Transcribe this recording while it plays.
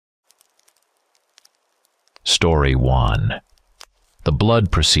Story 1. The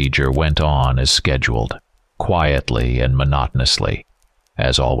blood procedure went on as scheduled, quietly and monotonously,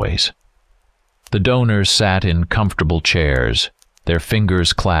 as always. The donors sat in comfortable chairs, their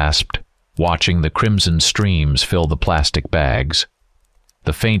fingers clasped, watching the crimson streams fill the plastic bags.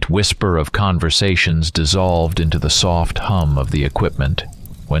 The faint whisper of conversations dissolved into the soft hum of the equipment,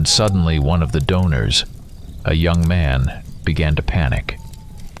 when suddenly one of the donors, a young man, began to panic.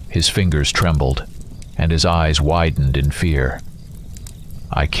 His fingers trembled, and his eyes widened in fear.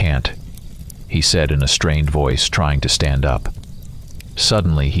 "I can't," he said in a strained voice, trying to stand up.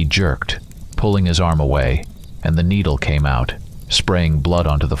 Suddenly he jerked, pulling his arm away, and the needle came out, spraying blood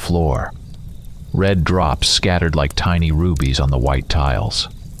onto the floor. Red drops scattered like tiny rubies on the white tiles.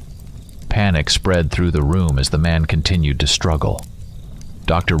 Panic spread through the room as the man continued to struggle.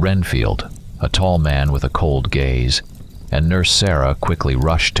 Dr. Renfield, a tall man with a cold gaze, and Nurse Sarah quickly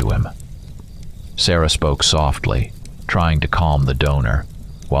rushed to him. Sarah spoke softly, trying to calm the donor,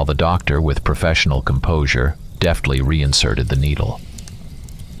 while the doctor, with professional composure, deftly reinserted the needle.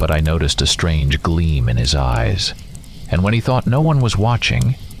 But I noticed a strange gleam in his eyes, and when he thought no one was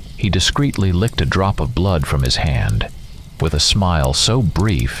watching, he discreetly licked a drop of blood from his hand, with a smile so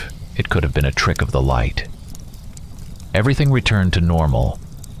brief it could have been a trick of the light. Everything returned to normal,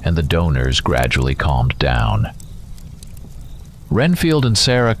 and the donors gradually calmed down. Renfield and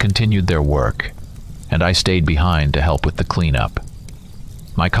Sarah continued their work, and I stayed behind to help with the cleanup.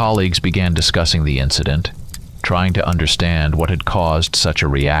 My colleagues began discussing the incident, trying to understand what had caused such a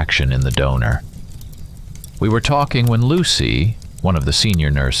reaction in the donor. We were talking when Lucy, one of the senior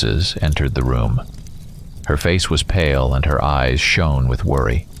nurses, entered the room. Her face was pale and her eyes shone with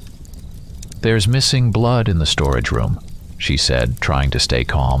worry. "There's missing blood in the storage room," she said, trying to stay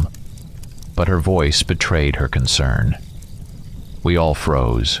calm, but her voice betrayed her concern. We all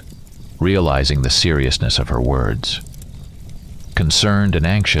froze, realizing the seriousness of her words. Concerned and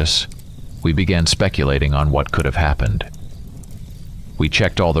anxious, we began speculating on what could have happened. We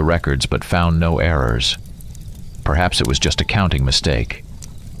checked all the records but found no errors. Perhaps it was just a counting mistake,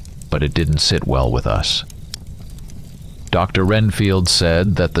 but it didn't sit well with us. Dr. Renfield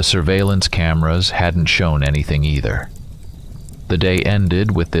said that the surveillance cameras hadn't shown anything either. The day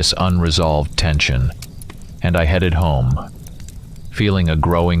ended with this unresolved tension, and I headed home, feeling a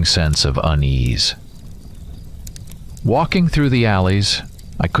growing sense of unease. Walking through the alleys,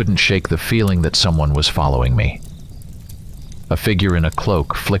 I couldn't shake the feeling that someone was following me. A figure in a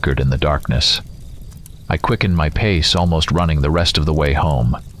cloak flickered in the darkness. I quickened my pace, almost running the rest of the way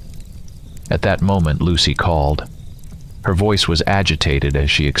home. At that moment, Lucy called. Her voice was agitated as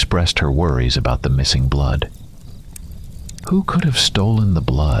she expressed her worries about the missing blood. Who could have stolen the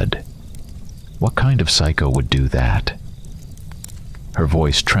blood? What kind of psycho would do that? Her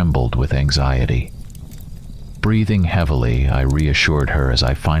voice trembled with anxiety. Breathing heavily, I reassured her as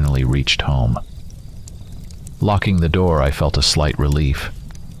I finally reached home. Locking the door, I felt a slight relief,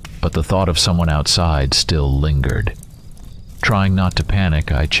 but the thought of someone outside still lingered. Trying not to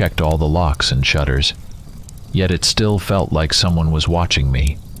panic, I checked all the locks and shutters, yet it still felt like someone was watching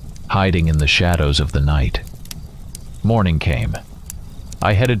me, hiding in the shadows of the night. Morning came.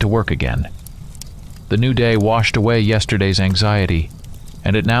 I headed to work again. The new day washed away yesterday's anxiety,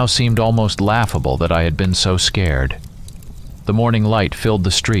 and it now seemed almost laughable that I had been so scared. The morning light filled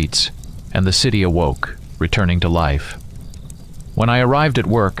the streets, and the city awoke, returning to life. When I arrived at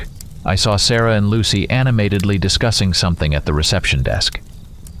work, I saw Sarah and Lucy animatedly discussing something at the reception desk.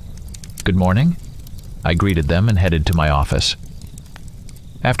 "Good morning," I greeted them and headed to my office.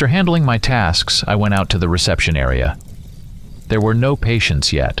 After handling my tasks, I went out to the reception area. There were no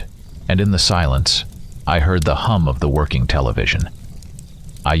patients yet, and in the silence, I heard the hum of the working television.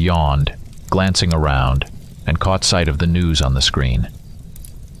 I yawned, glancing around, and caught sight of the news on the screen.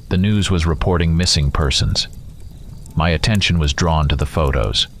 The news was reporting missing persons. My attention was drawn to the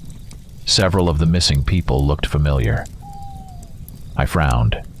photos. Several of the missing people looked familiar. I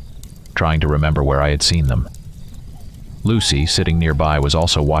frowned, trying to remember where I had seen them. Lucy, sitting nearby, was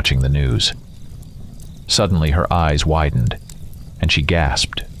also watching the news. Suddenly her eyes widened, and she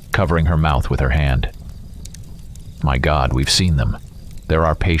gasped, covering her mouth with her hand. "My God, we've seen them. They're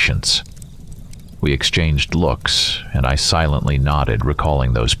our patients." We exchanged looks, and I silently nodded,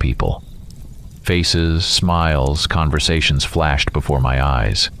 recalling those people. Faces, smiles, conversations flashed before my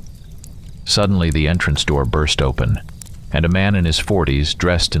eyes. Suddenly the entrance door burst open, and a man in his 40s,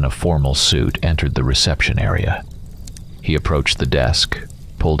 dressed in a formal suit, entered the reception area. He approached the desk,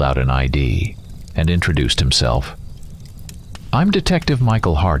 pulled out an ID, and introduced himself. "I'm Detective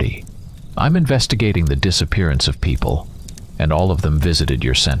Michael Hardy. I'm investigating the disappearance of people, and all of them visited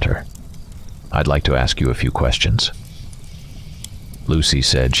your center." I'd like to ask you a few questions." Lucy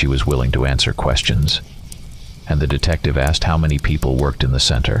said she was willing to answer questions, and the detective asked how many people worked in the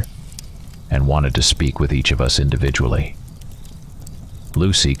center and wanted to speak with each of us individually.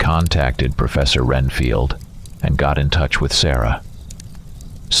 Lucy contacted Professor Renfield and got in touch with Sarah.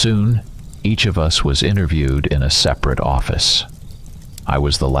 Soon, each of us was interviewed in a separate office. I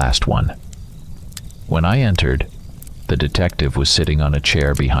was the last one. When I entered, the detective was sitting on a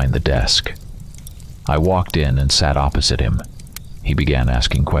chair behind the desk. I walked in and sat opposite him. He began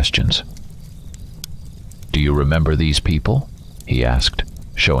asking questions. "Do you remember these people?" he asked,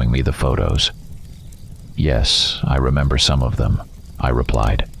 showing me the photos. "Yes, I remember some of them," I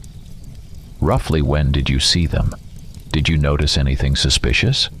replied. "Roughly when did you see them? Did you notice anything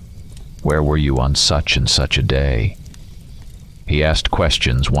suspicious? Where were you on such and such a day?" He asked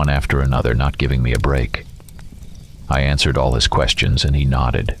questions one after another, not giving me a break. I answered all his questions and he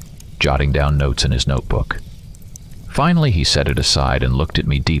nodded, jotting down notes in his notebook. Finally, he set it aside and looked at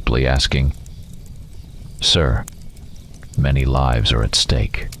me deeply, asking, "Sir, many lives are at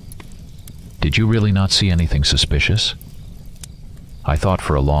stake. Did you really not see anything suspicious?" I thought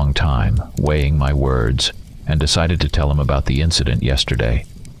for a long time, weighing my words, and decided to tell him about the incident yesterday,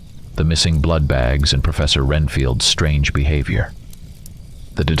 the missing blood bags and Professor Renfield's strange behavior.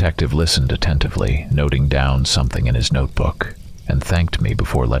 The detective listened attentively, noting down something in his notebook, and thanked me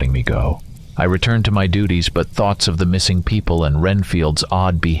before letting me go. I returned to my duties, but thoughts of the missing people and Renfield's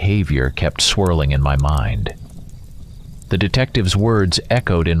odd behavior kept swirling in my mind. The detective's words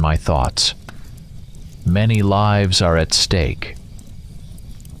echoed in my thoughts. Many lives are at stake.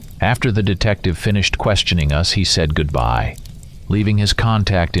 After the detective finished questioning us, he said goodbye, leaving his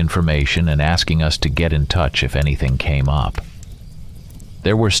contact information and asking us to get in touch if anything came up.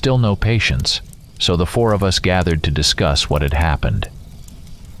 There were still no patients, so the four of us gathered to discuss what had happened.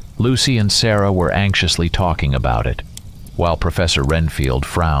 Lucy and Sarah were anxiously talking about it, while Professor Renfield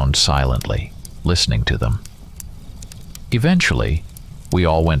frowned silently, listening to them. Eventually, we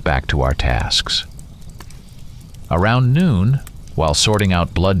all went back to our tasks. Around noon, while sorting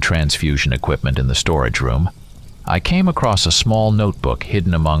out blood transfusion equipment in the storage room, I came across a small notebook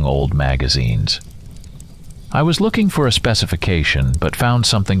hidden among old magazines. I was looking for a specification, but found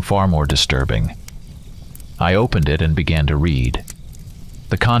something far more disturbing. I opened it and began to read.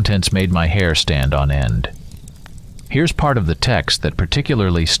 The contents made my hair stand on end. Here's part of the text that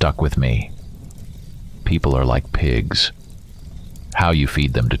particularly stuck with me. People are like pigs. How you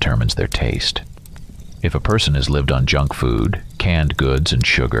feed them determines their taste. If a person has lived on junk food, canned goods and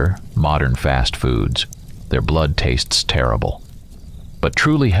sugar, modern fast foods, their blood tastes terrible. But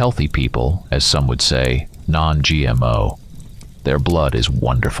truly healthy people, as some would say, non-GMO, their blood is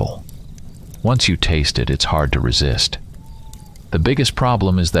wonderful. Once you taste it, it's hard to resist. The biggest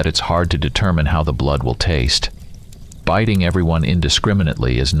problem is that it's hard to determine how the blood will taste. Biting everyone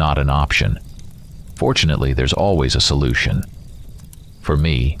indiscriminately is not an option. Fortunately, there's always a solution. For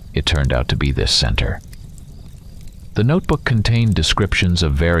me, it turned out to be this center. The notebook contained descriptions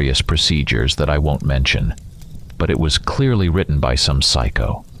of various procedures that I won't mention, but it was clearly written by some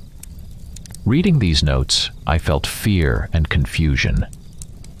psycho. Reading these notes, I felt fear and confusion.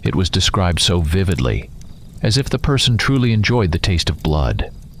 It was described so vividly, as if the person truly enjoyed the taste of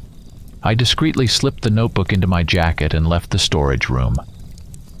blood. I discreetly slipped the notebook into my jacket and left the storage room.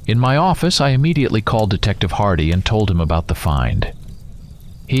 In my office, I immediately called Detective Hardy and told him about the find.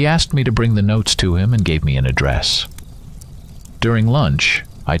 He asked me to bring the notes to him and gave me an address. During lunch,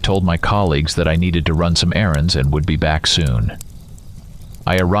 I told my colleagues that I needed to run some errands and would be back soon.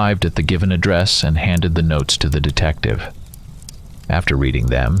 I arrived at the given address and handed the notes to the detective. After reading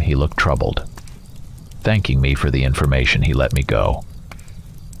them, he looked troubled. Thanking me for the information, he let me go.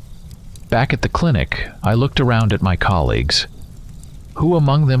 Back at the clinic, I looked around at my colleagues. Who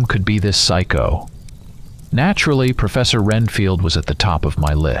among them could be this psycho? Naturally, Professor Renfield was at the top of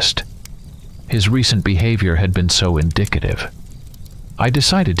my list. His recent behavior had been so indicative. I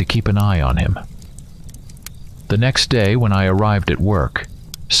decided to keep an eye on him. The next day, when I arrived at work,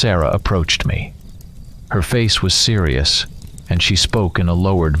 Sarah approached me. Her face was serious, and she spoke in a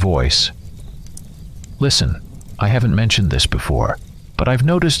lowered voice. "Listen, I haven't mentioned this before, but I've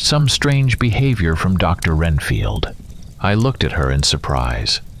noticed some strange behavior from Dr. Renfield." I looked at her in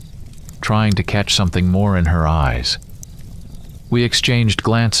surprise, trying to catch something more in her eyes. We exchanged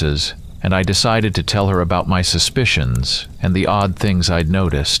glances, and I decided to tell her about my suspicions and the odd things I'd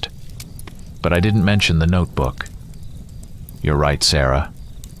noticed. But I didn't mention the notebook. "You're right, Sarah.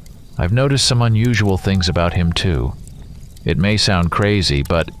 I've noticed some unusual things about him too. It may sound crazy,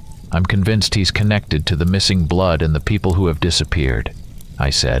 but I'm convinced he's connected to the missing blood and the people who have disappeared," I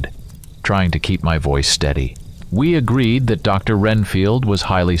said, trying to keep my voice steady. We agreed that Dr. Renfield was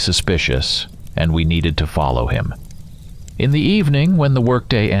highly suspicious, and we needed to follow him. In the evening, when the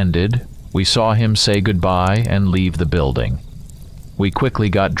workday ended, we saw him say goodbye and leave the building. We quickly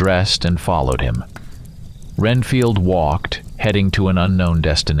got dressed and followed him. Renfield walked, heading to an unknown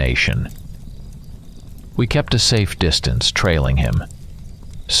destination. We kept a safe distance, trailing him.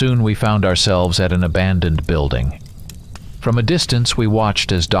 Soon we found ourselves at an abandoned building. From a distance we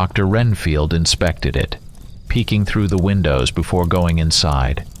watched as Dr. Renfield inspected it, peeking through the windows before going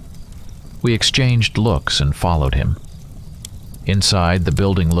inside. We exchanged looks and followed him. Inside, the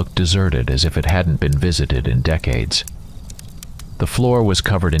building looked deserted, as if it hadn't been visited in decades. The floor was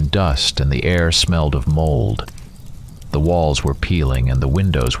covered in dust and the air smelled of mold. The walls were peeling and the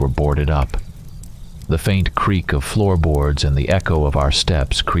windows were boarded up. The faint creak of floorboards and the echo of our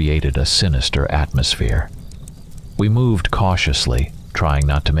steps created a sinister atmosphere. We moved cautiously, trying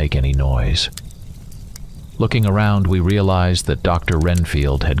not to make any noise. Looking around, we realized that Dr.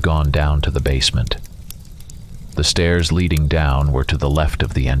 Renfield had gone down to the basement. The stairs leading down were to the left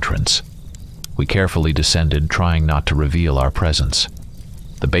of the entrance. We carefully descended, trying not to reveal our presence.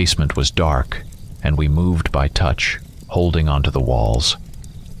 The basement was dark, and we moved by touch, holding onto the walls.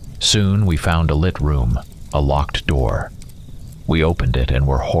 Soon we found a lit room, a locked door. We opened it and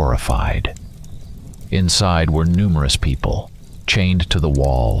were horrified. Inside were numerous people, chained to the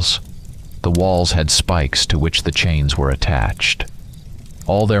walls. The walls had spikes to which the chains were attached.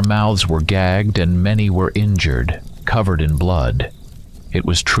 All their mouths were gagged and many were injured, covered in blood. It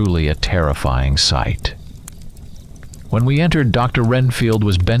was truly a terrifying sight. When we entered, Dr. Renfield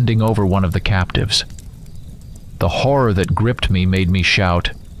was bending over one of the captives. The horror that gripped me made me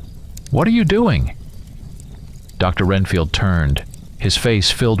shout, "What are you doing?" Dr. Renfield turned, his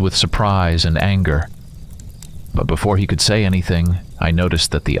face filled with surprise and anger. But before he could say anything, I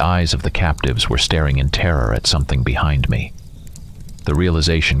noticed that the eyes of the captives were staring in terror at something behind me. The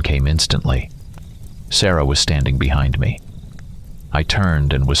realization came instantly. Sarah was standing behind me. I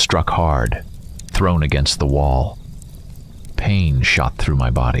turned and was struck hard, thrown against the wall. Pain shot through my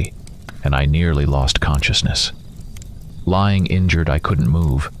body, and I nearly lost consciousness. Lying injured, I couldn't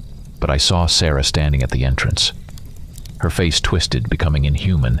move, but I saw Sarah standing at the entrance. Her face twisted, becoming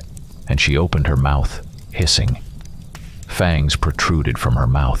inhuman, and she opened her mouth, hissing. Fangs protruded from her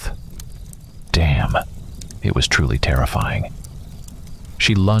mouth. Damn, it was truly terrifying.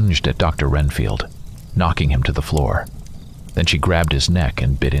 She lunged at Dr. Renfield, knocking him to the floor. Then she grabbed his neck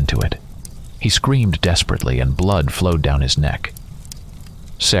and bit into it. He screamed desperately, and blood flowed down his neck.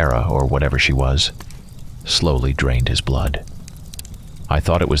 Sarah, or whatever she was, slowly drained his blood. I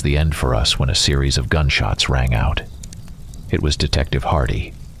thought it was the end for us when a series of gunshots rang out. It was Detective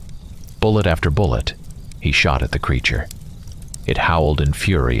Hardy. Bullet after bullet, he shot at the creature. It howled in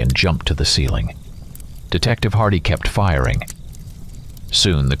fury and jumped to the ceiling. Detective Hardy kept firing.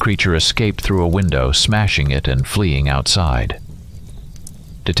 Soon the creature escaped through a window, smashing it and fleeing outside.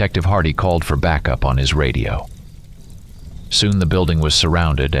 Detective Hardy called for backup on his radio. Soon the building was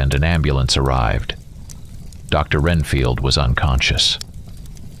surrounded and an ambulance arrived. Dr. Renfield was unconscious.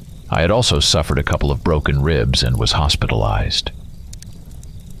 I had also suffered a couple of broken ribs and was hospitalized.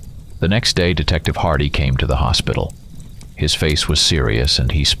 The next day, Detective Hardy came to the hospital. His face was serious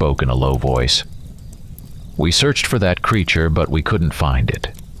and he spoke in a low voice. "We searched for that creature, but we couldn't find it.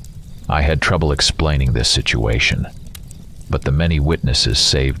 I had trouble explaining this situation, but the many witnesses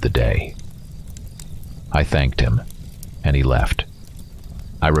saved the day." I thanked him, and he left.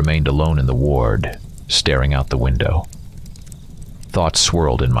 I remained alone in the ward, staring out the window. Thoughts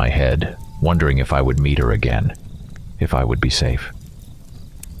swirled in my head, wondering if I would meet her again, if I would be safe.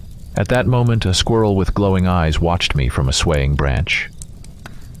 At that moment, a squirrel with glowing eyes watched me from a swaying branch.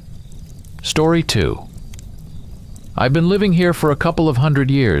 Story 2. I've been living here for a couple of 100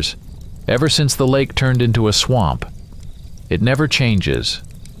 years, ever since the lake turned into a swamp. It never changes.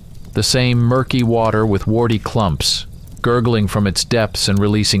 The same murky water with warty clumps, gurgling from its depths and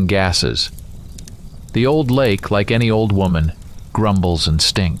releasing gases. The old lake, like any old woman, grumbles and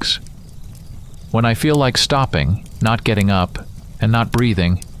stinks. When I feel like stopping, not getting up, and not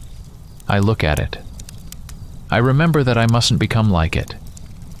breathing, I look at it. I remember that I mustn't become like it.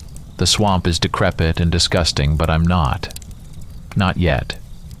 The swamp is decrepit and disgusting, but I'm not. Not yet.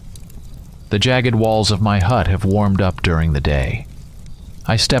 The jagged walls of my hut have warmed up during the day.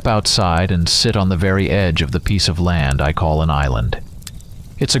 I step outside and sit on the very edge of the piece of land I call an island.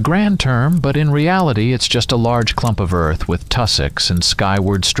 It's a grand term, but in reality it's just a large clump of earth with tussocks and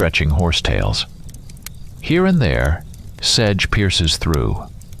skyward stretching horsetails. Here and there, sedge pierces through,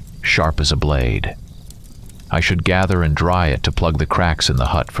 sharp as a blade. I should gather and dry it to plug the cracks in the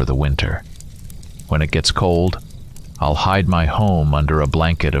hut for the winter. When it gets cold, I'll hide my home under a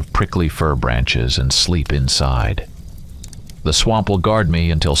blanket of prickly fir branches and sleep inside. The swamp will guard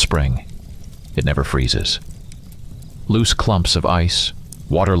me until spring. It never freezes. Loose clumps of ice,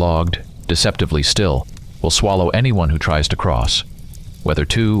 waterlogged, deceptively still, will swallow anyone who tries to cross, whether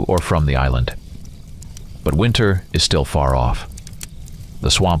to or from the island. But winter is still far off.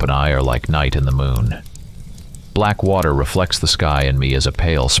 The swamp and I are like night and the moon. Black water reflects the sky and me as a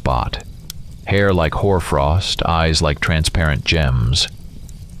pale spot. Hair like hoarfrost, eyes like transparent gems.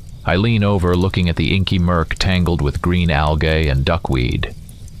 I lean over, looking at the inky murk tangled with green algae and duckweed.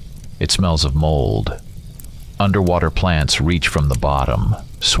 It smells of mold. Underwater plants reach from the bottom,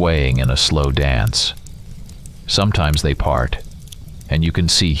 swaying in a slow dance. Sometimes they part, and you can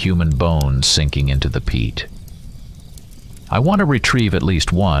see human bones sinking into the peat. I want to retrieve at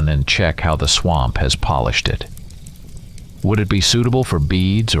least one and check how the swamp has polished it. Would it be suitable for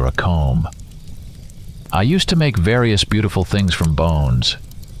beads or a comb? I used to make various beautiful things from bones,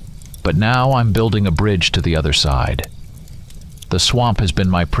 but now I'm building a bridge to the other side. The swamp has been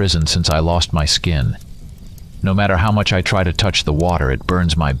my prison since I lost my skin. No matter how much I try to touch the water, it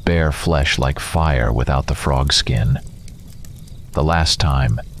burns my bare flesh like fire without the frog skin. The last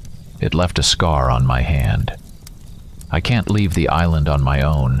time, it left a scar on my hand. I can't leave the island on my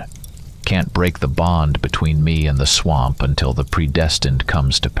own, can't break the bond between me and the swamp until the predestined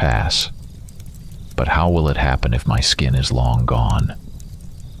comes to pass. But how will it happen if my skin is long gone?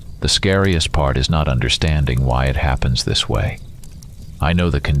 The scariest part is not understanding why it happens this way. I know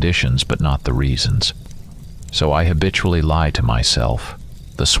the conditions, but not the reasons. So I habitually lie to myself.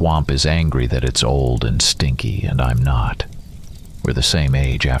 The swamp is angry that it's old and stinky, and I'm not. We're the same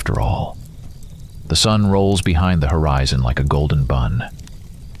age after all. The sun rolls behind the horizon like a golden bun.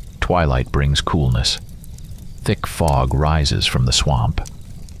 Twilight brings coolness. Thick fog rises from the swamp.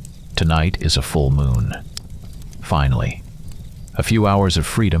 Tonight is a full moon. Finally, a few hours of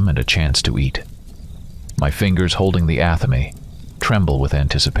freedom and a chance to eat. My fingers holding the athame tremble with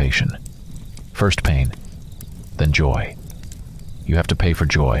anticipation. First pain, then joy. You have to pay for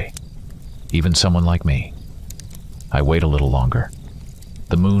joy, even someone like me. I wait a little longer.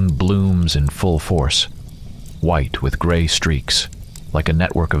 The moon blooms in full force, white with gray streaks, like a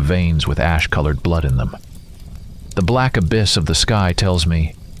network of veins with ash-colored blood in them. The black abyss of the sky tells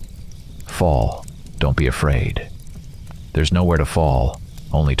me, fall, don't be afraid. There's nowhere to fall,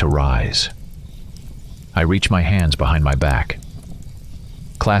 only to rise. I reach my hands behind my back.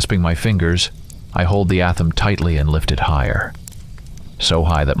 Clasping my fingers, I hold the athame tightly and lift it higher. So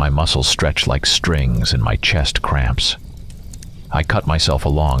high that my muscles stretch like strings and my chest cramps. I cut myself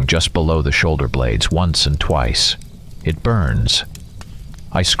along just below the shoulder blades once and twice. It burns.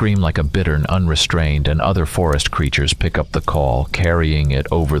 I scream like a bittern unrestrained, and other forest creatures pick up the call, carrying it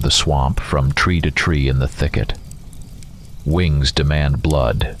over the swamp from tree to tree in the thicket. Wings demand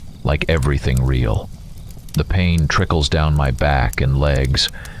blood, like everything real. The pain trickles down my back and legs.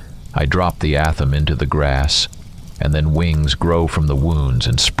 I drop the athame into the grass, and then wings grow from the wounds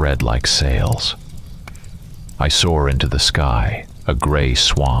and spread like sails. I soar into the sky, a gray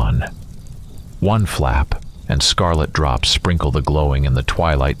swan. One flap, and scarlet drops sprinkle the glowing in the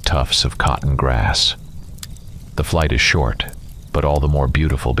twilight tufts of cotton grass. The flight is short, but all the more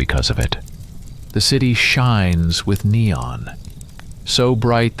beautiful because of it. The city shines with neon, so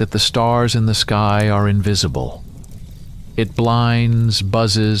bright that the stars in the sky are invisible. It blinds,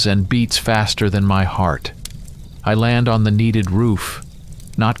 buzzes, and beats faster than my heart. I land on the kneaded roof,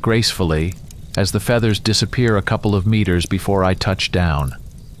 not gracefully, as the feathers disappear a couple of meters before I touch down.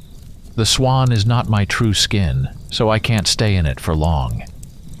 The swan is not my true skin, so I can't stay in it for long.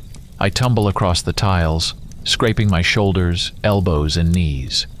 I tumble across the tiles, scraping my shoulders, elbows, and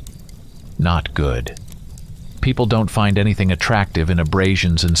knees. Not good. People don't find anything attractive in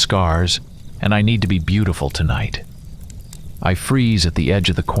abrasions and scars, and I need to be beautiful tonight. I freeze at the edge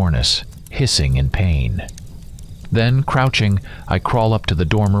of the cornice, hissing in pain. Then, crouching, I crawl up to the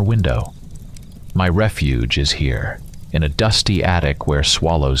dormer window. My refuge is here, in a dusty attic where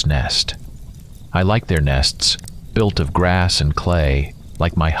swallows nest. I like their nests, built of grass and clay,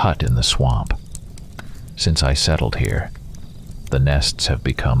 like my hut in the swamp. Since I settled here, the nests have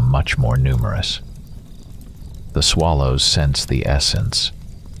become much more numerous. The swallows sense the essence,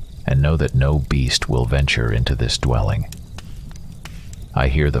 and know that no beast will venture into this dwelling. I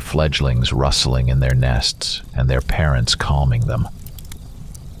hear the fledglings rustling in their nests, and their parents calming them.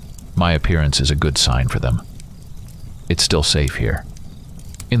 My appearance is a good sign for them. It's still safe here.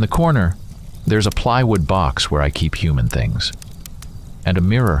 In the corner, there's a plywood box where I keep human things, and a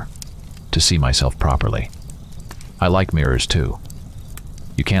mirror to see myself properly. I like mirrors too.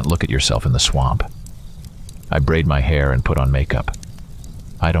 You can't look at yourself in the swamp. I braid my hair and put on makeup.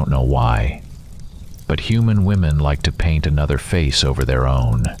 I don't know why, but human women like to paint another face over their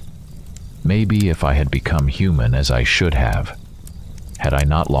own. Maybe if I had become human as I should have, had I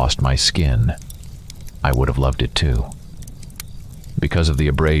not lost my skin, I would have loved it too. Because of the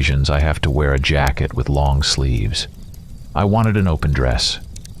abrasions, I have to wear a jacket with long sleeves. I wanted an open dress.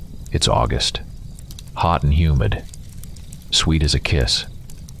 It's August. Hot and humid. Sweet as a kiss.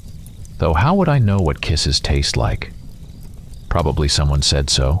 Though how would I know what kisses taste like? Probably someone said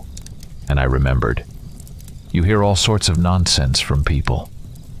so, and I remembered. You hear all sorts of nonsense from people.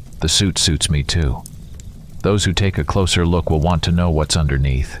 The suit suits me too. Those who take a closer look will want to know what's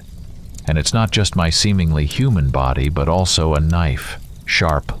underneath. And it's not just my seemingly human body, but also a knife,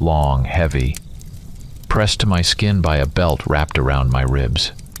 sharp, long, heavy, pressed to my skin by a belt wrapped around my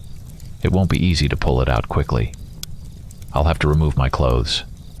ribs. It won't be easy to pull it out quickly. I'll have to remove my clothes.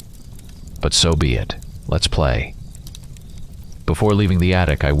 But so be it. Let's play. Before leaving the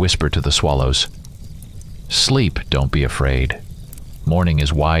attic, I whisper to the swallows, "Sleep, don't be afraid. Morning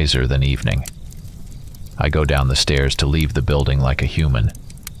is wiser than evening." I go down the stairs to leave the building like a human.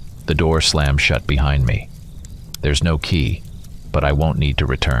 The door slams shut behind me. There's no key, but I won't need to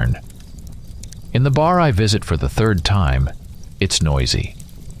return. In the bar I visit for the third time, it's noisy.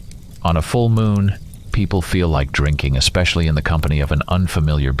 On a full moon, people feel like drinking, especially in the company of an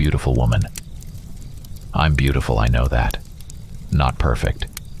unfamiliar beautiful woman. I'm beautiful, I know that. Not perfect,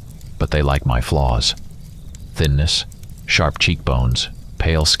 but they like my flaws. Thinness, sharp cheekbones,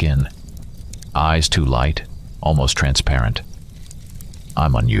 pale skin, eyes too light, almost transparent.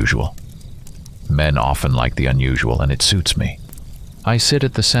 I'm unusual. Men often like the unusual, and it suits me. I sit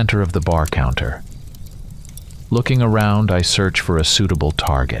at the center of the bar counter. Looking around, I search for a suitable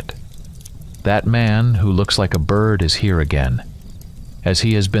target. That man who looks like a bird is here again, as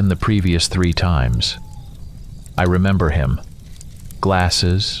he has been the previous 3 times. I remember him.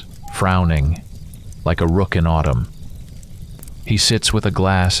 Glasses, frowning, like a rook in autumn. He sits with a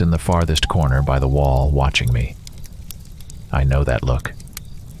glass in the farthest corner by the wall, watching me. I know that look.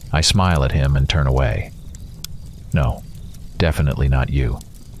 I smile at him and turn away. No, definitely not you.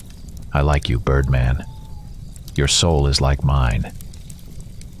 I like you, Birdman. Your soul is like mine.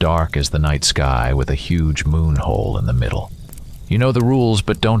 Dark as the night sky with a huge moon hole in the middle. You know the rules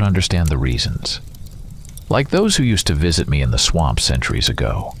but don't understand the reasons. Like those who used to visit me in the swamp centuries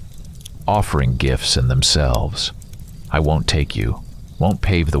ago, offering gifts in themselves. I won't take you, won't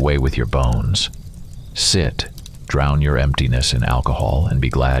pave the way with your bones. Sit, drown your emptiness in alcohol, and be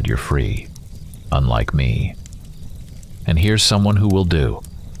glad you're free, unlike me. And here's someone who will do.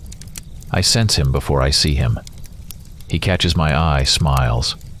 I sense him before I see him. He catches my eye,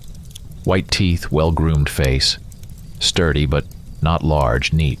 smiles. White teeth, well-groomed face. Sturdy, but not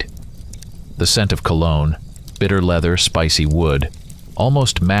large, neat. The scent of cologne, bitter leather, spicy wood,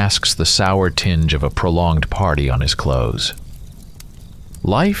 almost masks the sour tinge of a prolonged party on his clothes.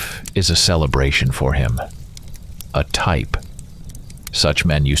 Life is a celebration for him. A type. Such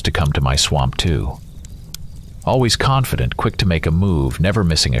men used to come to my swamp too. Always confident, quick to make a move, never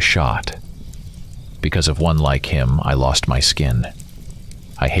missing a shot. Because of one like him, I lost my skin.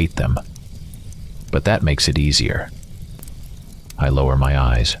 I hate them. But that makes it easier. I lower my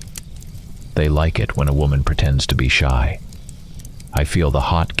eyes. They like it when a woman pretends to be shy. I feel the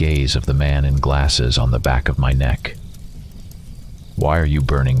hot gaze of the man in glasses on the back of my neck. Why are you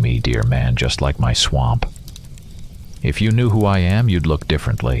burning me, dear man, just like my swamp? If you knew who I am, you'd look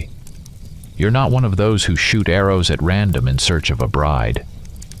differently. You're not one of those who shoot arrows at random in search of a bride.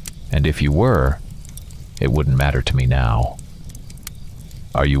 And if you were, it wouldn't matter to me now.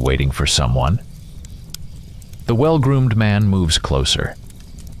 Are you waiting for someone? The well-groomed man moves closer.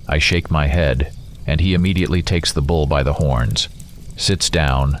 I shake my head, and he immediately takes the bull by the horns, sits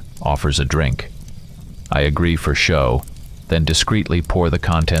down, offers a drink. I agree for show, then discreetly pour the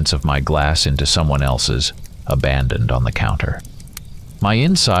contents of my glass into someone else's, abandoned on the counter. My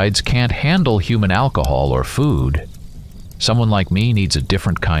insides can't handle human alcohol or food. Someone like me needs a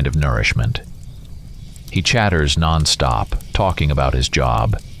different kind of nourishment. He chatters non-stop, talking about his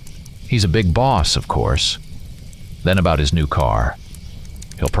job. He's a big boss, of course. Then about his new car.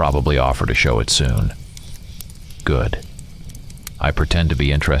 He'll probably offer to show it soon. Good. I pretend to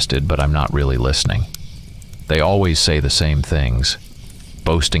be interested, but I'm not really listening. They always say the same things,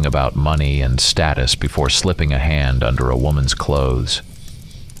 boasting about money and status before slipping a hand under a woman's clothes.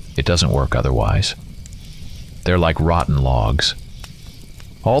 It doesn't work otherwise. They're like rotten logs.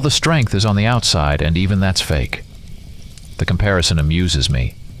 All the strength is on the outside, and even that's fake. The comparison amuses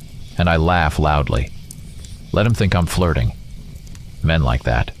me, and I laugh loudly. Let him think I'm flirting. Men like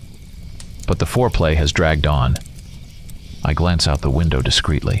that. But the foreplay has dragged on. I glance out the window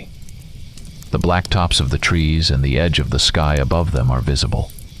discreetly. The black tops of the trees and the edge of the sky above them are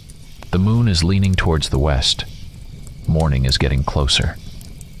visible. The moon is leaning towards the west. Morning is getting closer.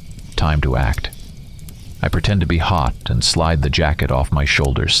 Time to act. I pretend to be hot and slide the jacket off my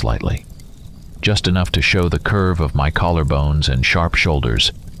shoulders slightly. Just enough to show the curve of my collarbones and sharp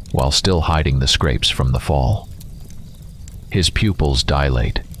shoulders while still hiding the scrapes from the fall. His pupils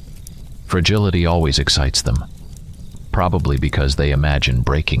dilate. Fragility always excites them, probably because they imagine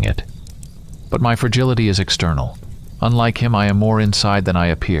breaking it. But my fragility is external. Unlike him, I am more inside than I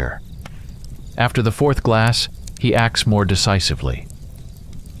appear. After the fourth glass, he acts more decisively.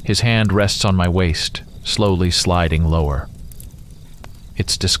 His hand rests on my waist, slowly sliding lower.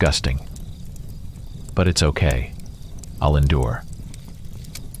 It's disgusting. But it's okay. I'll endure.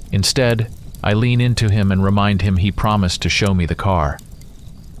 Instead, I lean into him and remind him he promised to show me the car.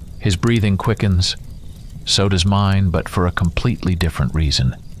 His breathing quickens. So does mine, but for a completely different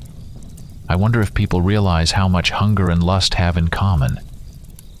reason. I wonder if people realize how much hunger and lust have in common.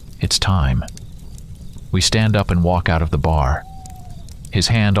 It's time. We stand up and walk out of the bar. His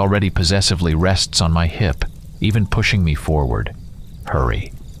hand already possessively rests on my hip, even pushing me forward.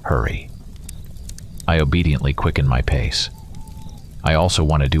 Hurry, hurry. I obediently quicken my pace. I also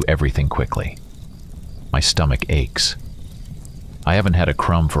want to do everything quickly. My stomach aches. I haven't had a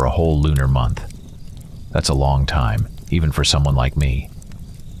crumb for a whole lunar month. That's a long time, even for someone like me.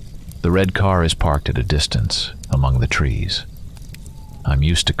 The red car is parked at a distance, among the trees. I'm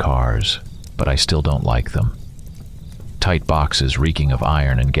used to cars, but I still don't like them. Tight boxes reeking of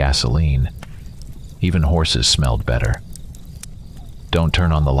iron and gasoline. Even horses smelled better. Don't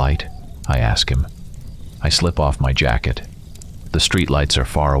turn on the light, I ask him. I slip off my jacket. The streetlights are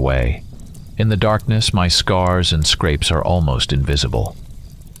far away. In the darkness, my scars and scrapes are almost invisible.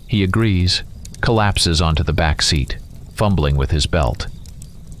 He agrees, collapses onto the back seat, fumbling with his belt.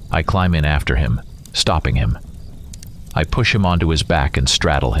 I climb in after him, stopping him. I push him onto his back and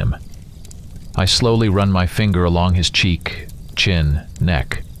straddle him. I slowly run my finger along his cheek, chin,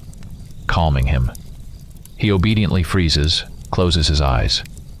 neck, calming him. He obediently freezes, closes his eyes.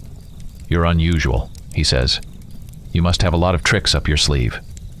 "You're unusual," he says. "You must have a lot of tricks up your sleeve."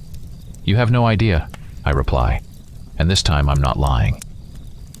 "You have no idea," I reply, and this time I'm not lying.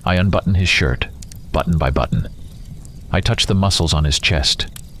 I unbutton his shirt, button by button. I touch the muscles on his chest,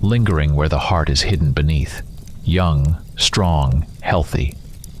 lingering where the heart is hidden beneath. Young, strong, healthy.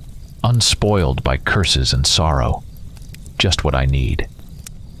 Unspoiled by curses and sorrow. Just what I need.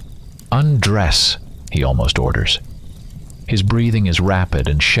 "Undress," he almost orders. His breathing is rapid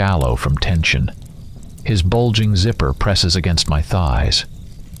and shallow from tension. His bulging zipper presses against my thighs.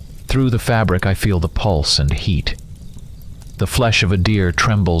 Through the fabric I feel the pulse and heat. The flesh of a deer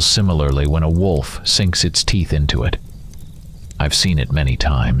trembles similarly when a wolf sinks its teeth into it. I've seen it many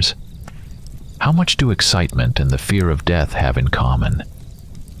times. How much do excitement and the fear of death have in common?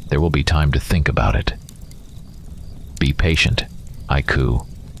 There will be time to think about it. "Be patient," I coo.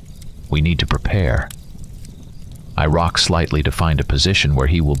 "We need to prepare." I rock slightly to find a position where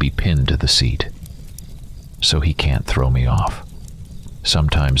he will be pinned to the seat, so he can't throw me off.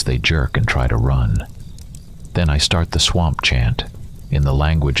 Sometimes they jerk and try to run. Then I start the swamp chant, in the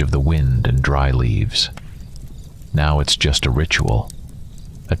language of the wind and dry leaves. Now it's just a ritual,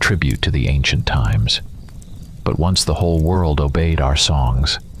 a tribute to the ancient times. But once the whole world obeyed our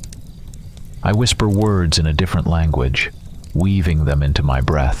songs. I whisper words in a different language, weaving them into my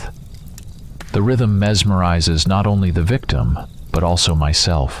breath. The rhythm mesmerizes not only the victim, but also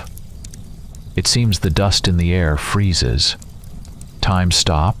myself. It seems the dust in the air freezes. Time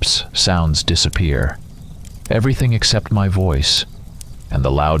stops, sounds disappear. Everything except my voice, and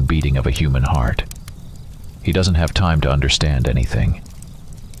the loud beating of a human heart. He doesn't have time to understand anything.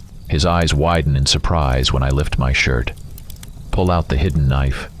 His eyes widen in surprise when I lift my shirt, pull out the hidden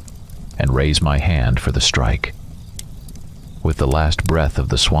knife, and raise my hand for the strike. With the last breath of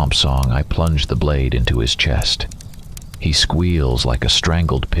the swamp song, I plunge the blade into his chest. He squeals like a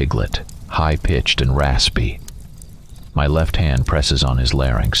strangled piglet, high-pitched and raspy. My left hand presses on his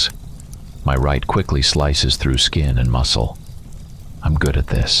larynx. My right quickly slices through skin and muscle. I'm good at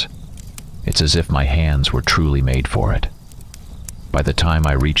this. It's as if my hands were truly made for it. By the time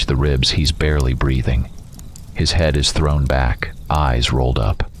I reach the ribs, he's barely breathing. His head is thrown back, eyes rolled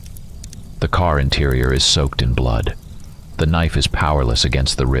up. The car interior is soaked in blood. The knife is powerless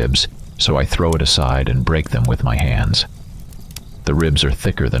against the ribs, so I throw it aside and break them with my hands. The ribs are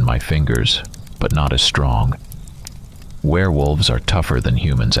thicker than my fingers, but not as strong. Werewolves are tougher than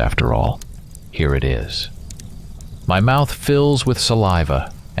humans after all. Here it is. My mouth fills with saliva,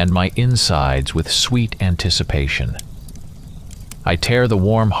 and my insides with sweet anticipation. I tear the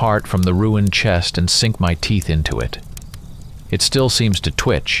warm heart from the ruined chest and sink my teeth into it. It still seems to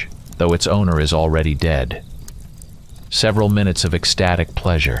twitch, though its owner is already dead. Several minutes of ecstatic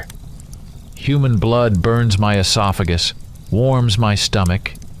pleasure. Human blood burns my esophagus, warms my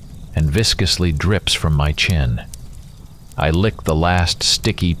stomach, and viscously drips from my chin. I lick the last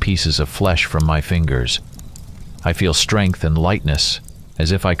sticky pieces of flesh from my fingers. I feel strength and lightness,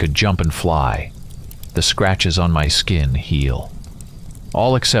 as if I could jump and fly. The scratches on my skin heal.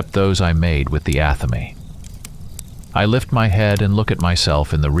 All except those I made with the athame. I lift my head and look at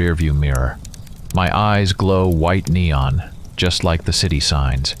myself in the rearview mirror. My eyes glow white neon, just like the city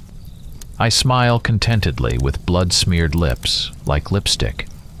signs. I smile contentedly with blood-smeared lips, like lipstick.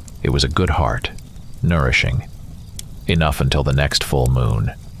 It was a good heart, nourishing. Enough until the next full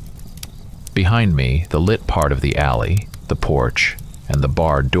moon. Behind me, the lit part of the alley, the porch, and the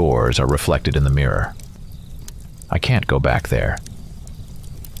barred doors are reflected in the mirror. I can't go back there.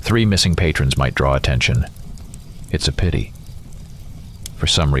 3 missing patrons might draw attention. It's a pity. For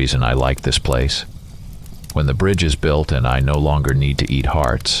some reason, I like this place. When the bridge is built and I no longer need to eat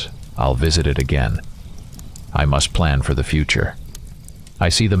hearts, I'll visit it again. I must plan for the future. I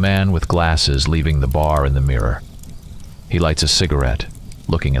see the man with glasses leaving the bar in the mirror. He lights a cigarette,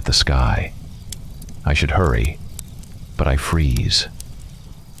 looking at the sky. I should hurry, but I freeze.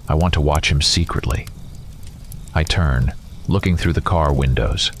 I want to watch him secretly. I turn, looking through the car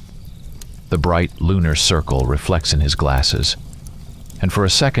windows. The bright lunar circle reflects in his glasses, and for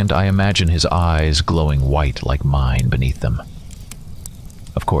a second I imagine his eyes glowing white like mine beneath them.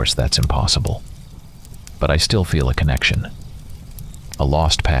 Of course, that's impossible, but I still feel a connection. A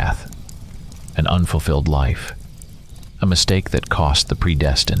lost path, an unfulfilled life, a mistake that cost the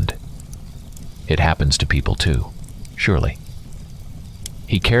predestined. It happens to people too, surely.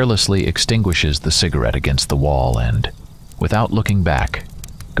 He carelessly extinguishes the cigarette against the wall and, without looking back,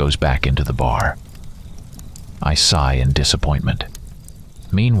 goes back into the bar. I sigh in disappointment.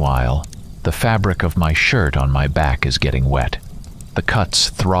 Meanwhile, the fabric of my shirt on my back is getting wet. The cuts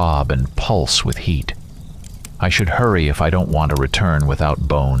throb and pulse with heat. I should hurry if I don't want to return without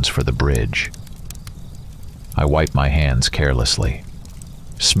bones for the bridge. I wipe my hands carelessly,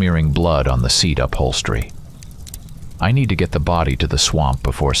 smearing blood on the seat upholstery. I need to get the body to the swamp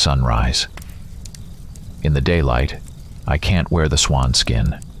before sunrise. In the daylight, I can't wear the swan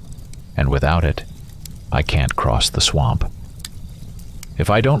skin, and without it, I can't cross the swamp. If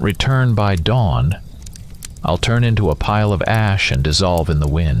I don't return by dawn, I'll turn into a pile of ash and dissolve in the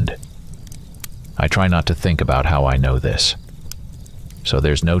wind. I try not to think about how I know this, so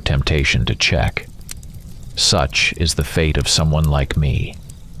there's no temptation to check. Such is the fate of someone like me.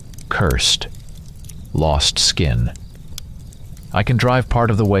 Cursed. Lost skin. I can drive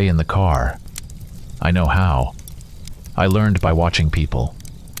part of the way in the car. I know how. I learned by watching people.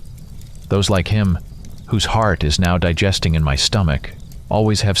 Those like him, whose heart is now digesting in my stomach,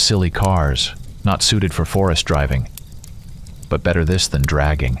 always have silly cars, not suited for forest driving. But better this than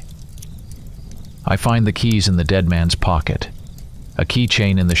dragging. I find the keys in the dead man's pocket. A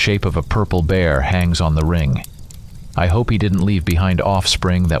keychain in the shape of a purple bear hangs on the ring. I hope he didn't leave behind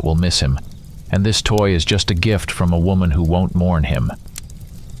offspring that will miss him, and this toy is just a gift from a woman who won't mourn him.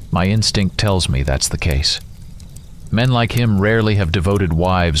 My instinct tells me that's the case. Men like him rarely have devoted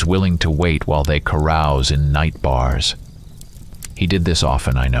wives willing to wait while they carouse in night bars. He did this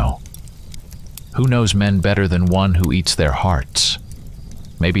often, I know. Who knows men better than one who eats their hearts?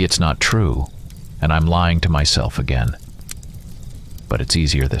 Maybe it's not true, and I'm lying to myself again. But it's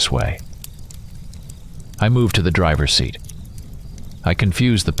easier this way. I move to the driver's seat. I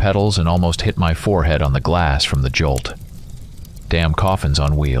confuse the pedals and almost hit my forehead on the glass from the jolt. Damn coffin's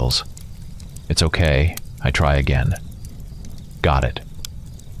on wheels. It's okay. I try again. Got it.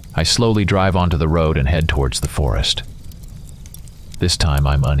 I slowly drive onto the road and head towards the forest. This time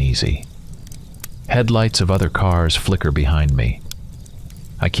I'm uneasy. Headlights of other cars flicker behind me.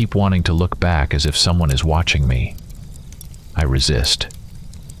 I keep wanting to look back as if someone is watching me. I resist.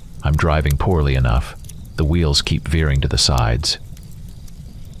 I'm driving poorly enough. The wheels keep veering to the sides.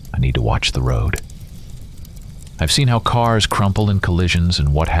 I need to watch the road. I've seen how cars crumple in collisions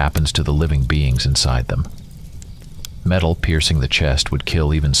and what happens to the living beings inside them. Metal piercing the chest would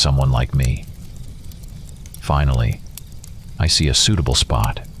kill even someone like me. Finally, I see a suitable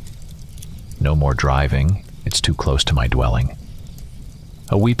spot. No more driving, it's too close to my dwelling.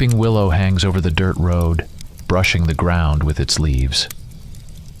 A weeping willow hangs over the dirt road, brushing the ground with its leaves.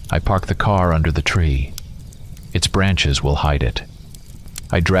 I park the car under the tree. Its branches will hide it.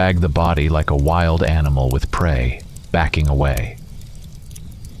 I drag the body like a wild animal with prey, backing away.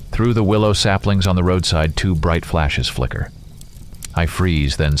 Through the willow saplings on the roadside, 2 bright flashes flicker. I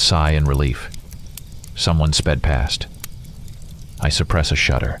freeze, then sigh in relief. Someone sped past. I suppress a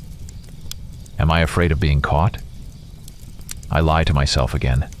shudder. Am I afraid of being caught? I lie to myself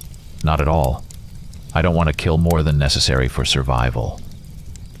again. Not at all. I don't want to kill more than necessary for survival.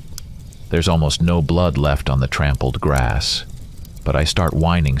 There's almost no blood left on the trampled grass, but I start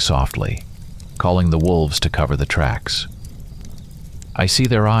whining softly, calling the wolves to cover the tracks. I see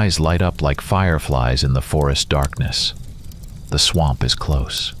their eyes light up like fireflies in the forest darkness. The swamp is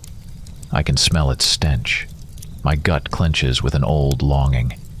close. I can smell its stench. My gut clenches with an old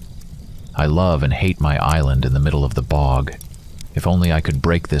longing. I love and hate my island in the middle of the bog. If only I could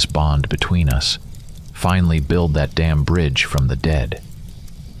break this bond between us, finally build that damn bridge from the dead.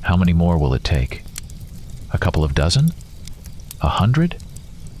 How many more will it take? A couple of dozen? 100?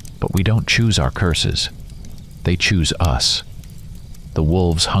 But we don't choose our curses. They choose us. The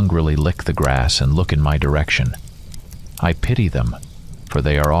wolves hungrily lick the grass and look in my direction. I pity them, for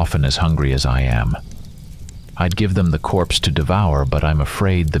they are often as hungry as I am. I'd give them the corpse to devour, but I'm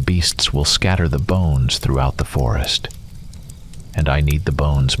afraid the beasts will scatter the bones throughout the forest. And I need the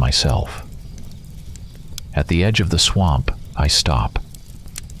bones myself. At the edge of the swamp, I stop,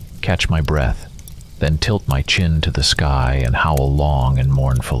 catch my breath, then tilt my chin to the sky and howl long and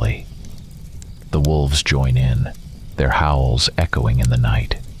mournfully. The wolves join in, their howls echoing in the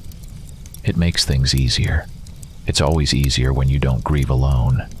night. It makes things easier. It's always easier when you don't grieve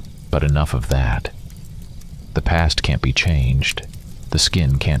alone, but enough of that. The past can't be changed. The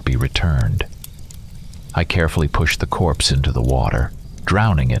skin can't be returned. I carefully push the corpse into the water,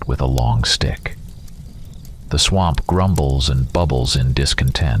 drowning it with a long stick. The swamp grumbles and bubbles in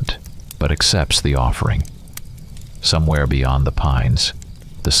discontent, but accepts the offering. Somewhere beyond the pines,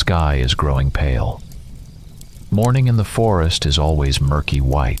 the sky is growing pale. Morning in the forest is always murky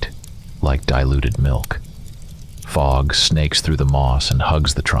white, like diluted milk. Fog snakes through the moss and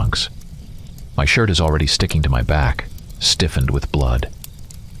hugs the trunks. My shirt is already sticking to my back, stiffened with blood.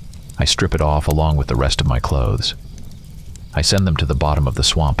 I strip it off along with the rest of my clothes. I send them to the bottom of the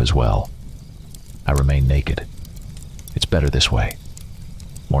swamp as well. I remain naked. It's better this way.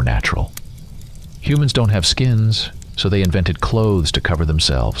 More natural. Humans don't have skins, so they invented clothes to cover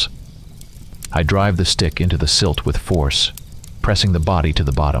themselves. I drive the stick into the silt with force, pressing the body to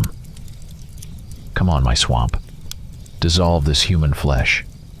the bottom. Come on, my swamp. Dissolve this human flesh.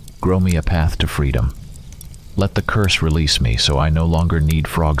 Grow me a path to freedom. Let the curse release me so I no longer need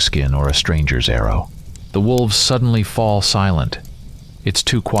frog skin or a stranger's arrow. The wolves suddenly fall silent. It's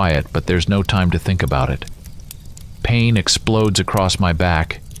too quiet, but there's no time to think about it. Pain explodes across my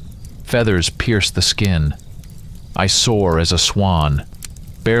back. Feathers pierce the skin. I soar as a swan,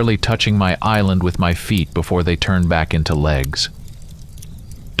 barely touching my island with my feet before they turn back into legs.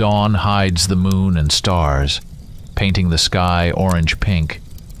 Dawn hides the moon and stars, painting the sky orange-pink,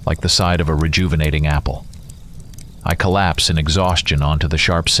 like the side of a rejuvenating apple. I collapse in exhaustion onto the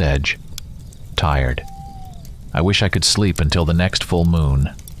sharp sedge, tired. I wish I could sleep until the next full moon,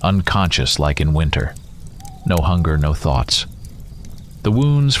 unconscious like in winter. No hunger, no thoughts. The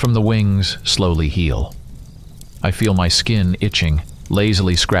wounds from the wings slowly heal. I feel my skin itching,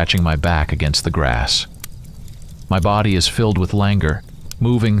 lazily scratching my back against the grass. My body is filled with languor.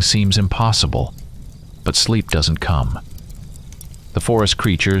 Moving seems impossible, but sleep doesn't come. The forest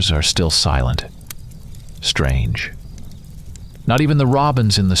creatures are still silent. Strange. Not even the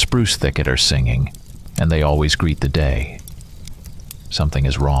robins in the spruce thicket are singing, and they always greet the day. Something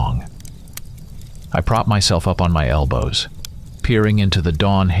is wrong. I prop myself up on my elbows, peering into the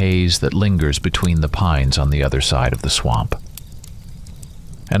dawn haze that lingers between the pines on the other side of the swamp.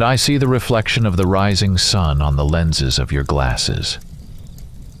 And I see the reflection of the rising sun on the lenses of your glasses.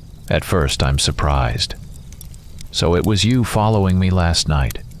 At first, I'm surprised. So it was you following me last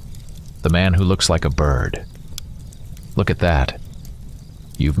night. The man who looks like a bird. Look at that.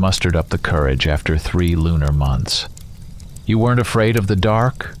 You've mustered up the courage after 3 lunar months. You weren't afraid of the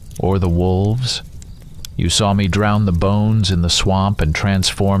dark or the wolves. You saw me drown the bones in the swamp and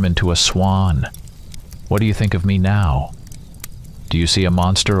transform into a swan. What do you think of me now? Do you see a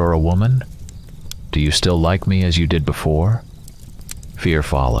monster or a woman? Do you still like me as you did before? Fear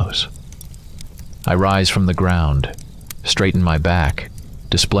follows. I rise from the ground, straighten my back,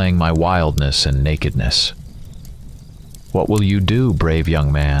 displaying my wildness and nakedness. What will you do, brave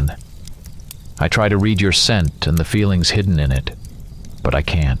young man? I try to read your scent and the feelings hidden in it, but I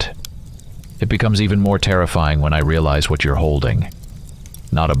can't. It becomes even more terrifying when I realize what you're holding.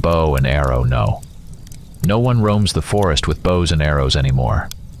 Not a bow and arrow, no. No one roams the forest with bows and arrows anymore.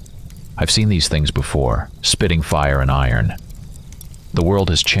 I've seen these things before, spitting fire and iron. The world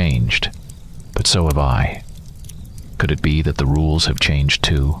has changed, but so have I. Could it be that the rules have changed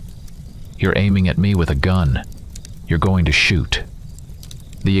too? You're aiming at me with a gun. You're going to shoot.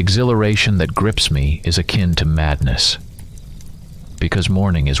 The exhilaration that grips me is akin to madness. Because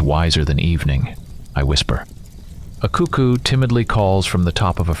morning is wiser than evening, I whisper. A cuckoo timidly calls from the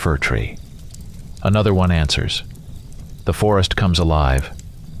top of a fir tree. Another one answers. The forest comes alive.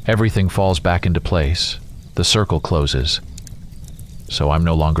 Everything falls back into place. The circle closes. So I'm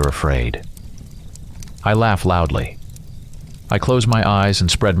no longer afraid. I laugh loudly. I close my eyes and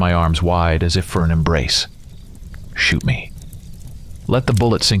spread my arms wide as if for an embrace. Shoot me. Let the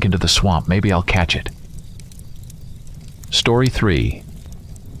bullet sink into the swamp. Maybe I'll catch it. Story 3.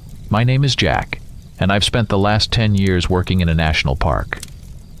 My name is Jack, and I've spent the last 10 years working in a national park.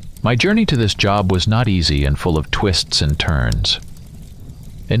 My journey to this job was not easy and full of twists and turns.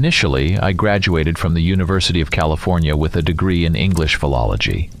 Initially, I graduated from the University of California with a degree in English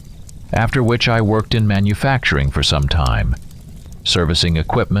philology, after which I worked in manufacturing for some time, servicing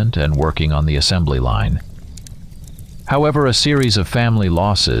equipment and working on the assembly line. However, a series of family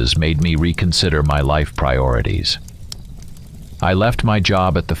losses made me reconsider my life priorities. I left my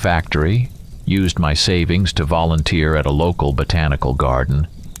job at the factory, used my savings to volunteer at a local botanical garden,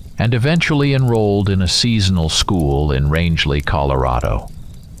 and eventually enrolled in a seasonal school in Rangeley, Colorado.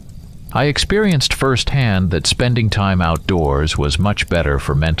 I experienced firsthand that spending time outdoors was much better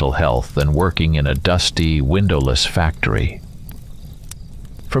for mental health than working in a dusty, windowless factory.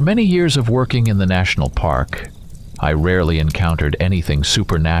 For many years of working in the national park, I rarely encountered anything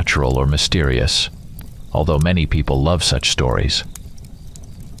supernatural or mysterious, although many people love such stories.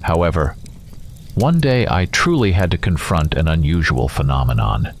 However, one day I truly had to confront an unusual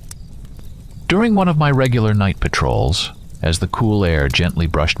phenomenon. During one of my regular night patrols, as the cool air gently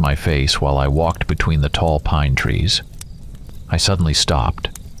brushed my face while I walked between the tall pine trees, I suddenly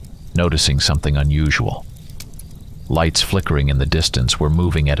stopped, noticing something unusual. Lights flickering in the distance were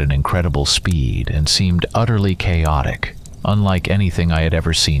moving at an incredible speed and seemed utterly chaotic, unlike anything I had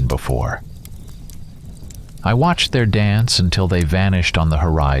ever seen before. I watched their dance until they vanished on the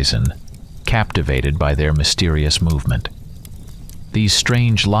horizon, captivated by their mysterious movement. These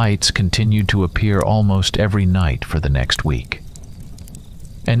strange lights continued to appear almost every night for the next week.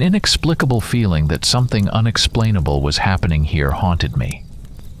 An inexplicable feeling that something unexplainable was happening here haunted me.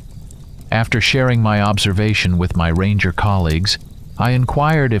 After sharing my observation with my ranger colleagues, I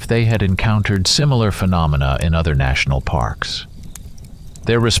inquired if they had encountered similar phenomena in other national parks.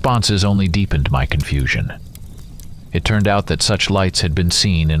 Their responses only deepened my confusion. It turned out that such lights had been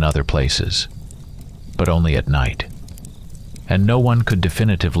seen in other places, but only at night, and no one could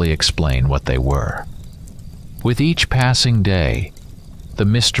definitively explain what they were. With each passing day, the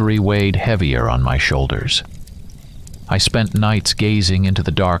mystery weighed heavier on my shoulders. I spent nights gazing into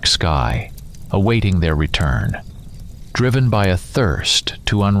the dark sky, awaiting their return, driven by a thirst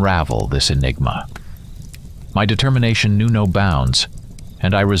to unravel this enigma. My determination knew no bounds,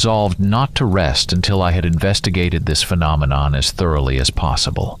 and I resolved not to rest until I had investigated this phenomenon as thoroughly as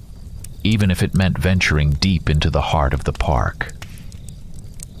possible, even if it meant venturing deep into the heart of the park.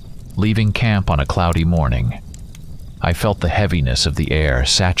 Leaving camp on a cloudy morning, I felt the heaviness of the air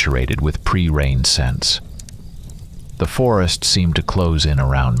saturated with pre-rain scents. The forest seemed to close in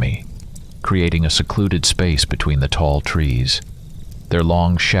around me, creating a secluded space between the tall trees, their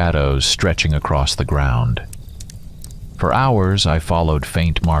long shadows stretching across the ground. For hours I followed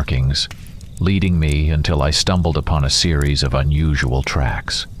faint markings, leading me until I stumbled upon a series of unusual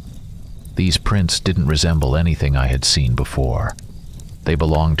tracks. These prints didn't resemble anything I had seen before. They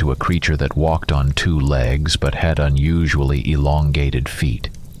belonged to a creature that walked on 2 legs but had unusually elongated feet,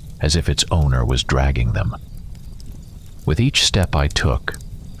 as if its owner was dragging them. With each step I took,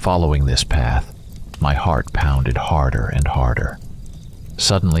 following this path, my heart pounded harder and harder.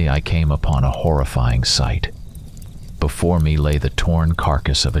 Suddenly I came upon a horrifying sight. Before me lay the torn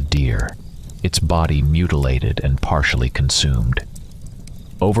carcass of a deer, its body mutilated and partially consumed.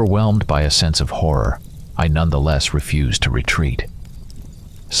 Overwhelmed by a sense of horror, I nonetheless refused to retreat.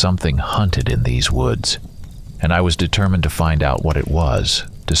 Something hunted in these woods, and I was determined to find out what it was,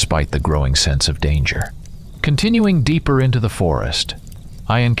 despite the growing sense of danger. Continuing deeper into the forest,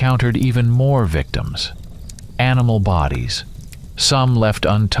 I encountered even more victims. Animal bodies, some left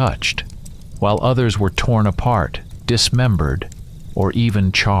untouched, while others were torn apart, dismembered, or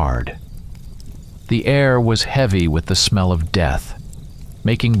even charred. The air was heavy with the smell of death,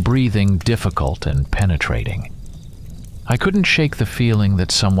 making breathing difficult and penetrating. I couldn't shake the feeling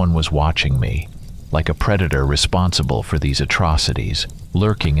that someone was watching me, like a predator responsible for these atrocities,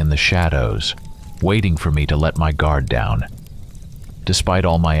 lurking in the shadows, waiting for me to let my guard down. Despite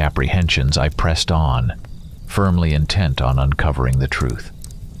all my apprehensions, I pressed on, firmly intent on uncovering the truth.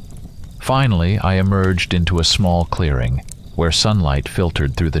 Finally, I emerged into a small clearing where sunlight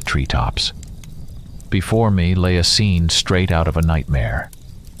filtered through the treetops. Before me lay a scene straight out of a nightmare.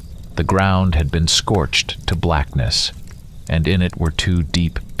 The ground had been scorched to blackness, and in it were two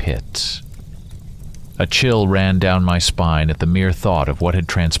deep pits. A chill ran down my spine at the mere thought of what had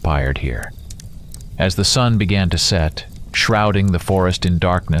transpired here. As the sun began to set, shrouding the forest in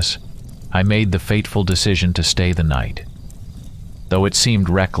darkness, I made the fateful decision to stay the night. Though it seemed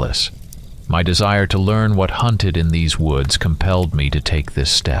reckless, my desire to learn what hunted in these woods compelled me to take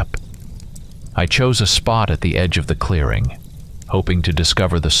this step. I chose a spot at the edge of the clearing, hoping to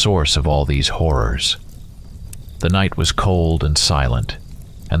discover the source of all these horrors. The night was cold and silent,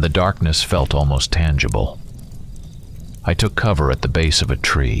 and the darkness felt almost tangible. I took cover at the base of a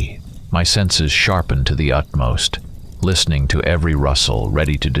tree, my senses sharpened to the utmost, listening to every rustle,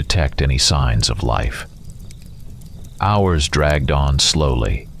 ready to detect any signs of life. Hours dragged on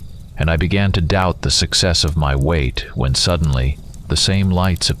slowly, and I began to doubt the success of my wait when suddenly the same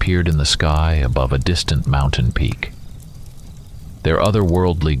lights appeared in the sky above a distant mountain peak. Their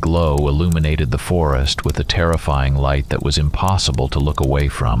otherworldly glow illuminated the forest with a terrifying light that was impossible to look away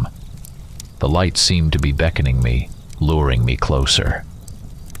from. The light seemed to be beckoning me, luring me closer.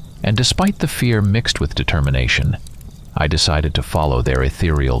 And despite the fear mixed with determination, I decided to follow their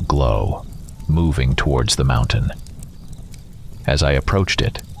ethereal glow, moving towards the mountain. As I approached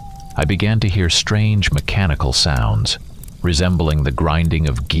it, I began to hear strange mechanical sounds, resembling the grinding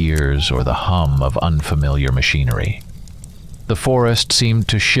of gears or the hum of unfamiliar machinery. The forest seemed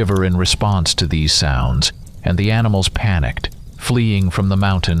to shiver in response to these sounds, and the animals panicked, fleeing from the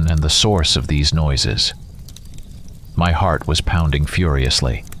mountain and the source of these noises. My heart was pounding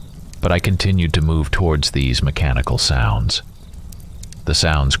furiously, but I continued to move towards these mechanical sounds. The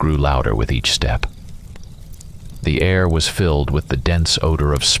sounds grew louder with each step. The air was filled with the dense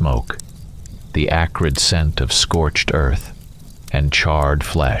odor of smoke, the acrid scent of scorched earth, and charred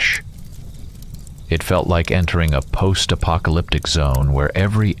flesh. It felt like entering a post-apocalyptic zone where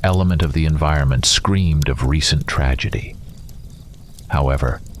every element of the environment screamed of recent tragedy.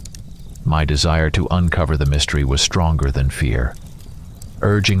 However, my desire to uncover the mystery was stronger than fear,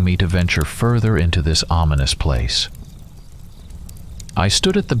 urging me to venture further into this ominous place. I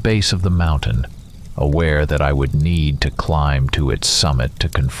stood at the base of the mountain, aware that I would need to climb to its summit to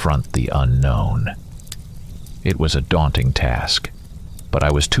confront the unknown. It was a daunting task, but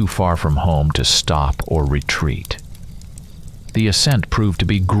I was too far from home to stop or retreat. The ascent proved to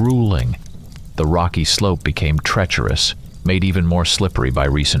be grueling. The rocky slope became treacherous, made even more slippery by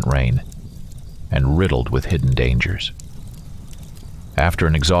recent rain, and riddled with hidden dangers. After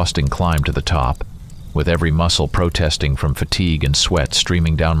an exhausting climb to the top, with every muscle protesting from fatigue and sweat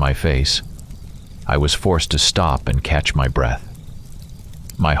streaming down my face, I was forced to stop and catch my breath.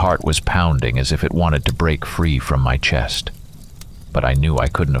 My heart was pounding as if it wanted to break free from my chest, but I knew I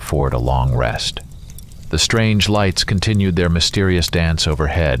couldn't afford a long rest. The strange lights continued their mysterious dance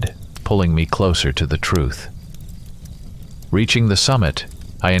overhead, pulling me closer to the truth. Reaching the summit,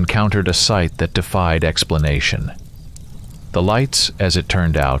 I encountered a sight that defied explanation. The lights, as it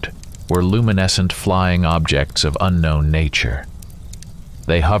turned out, were luminescent flying objects of unknown nature.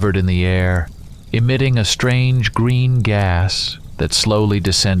 They hovered in the air, emitting a strange green gas that slowly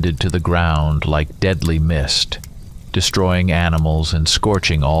descended to the ground like deadly mist, destroying animals and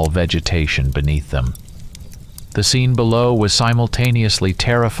scorching all vegetation beneath them. The scene below was simultaneously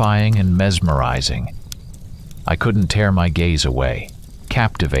terrifying and mesmerizing. I couldn't tear my gaze away,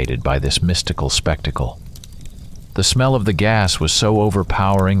 captivated by this mystical spectacle. The smell of the gas was so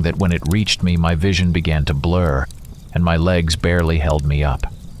overpowering that when it reached me, my vision began to blur, and my legs barely held me up.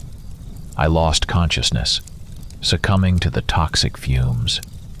 I lost consciousness, succumbing to the toxic fumes.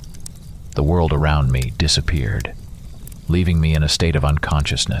 The world around me disappeared, leaving me in a state of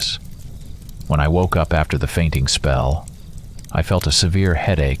unconsciousness. When I woke up after the fainting spell, I felt a severe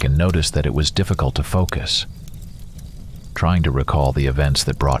headache and noticed that it was difficult to focus. Trying to recall the events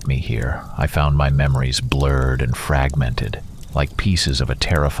that brought me here, I found my memories blurred and fragmented, like pieces of a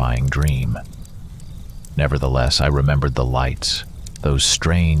terrifying dream. Nevertheless, I remembered the lights, those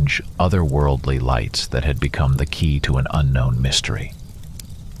strange, otherworldly lights that had become the key to an unknown mystery.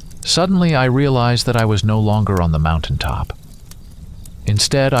 Suddenly, I realized that I was no longer on the mountaintop.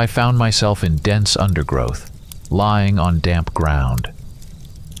 Instead, I found myself in dense undergrowth, lying on damp ground.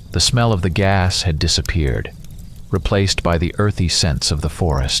 The smell of the gas had disappeared, replaced by the earthy scents of the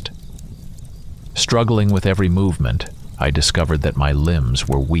forest. Struggling with every movement, I discovered that my limbs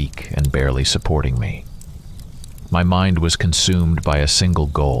were weak and barely supporting me. My mind was consumed by a single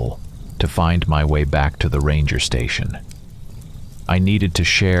goal: to find my way back to the ranger station. I needed to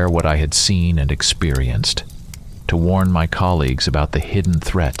share what I had seen and experienced, to warn my colleagues about the hidden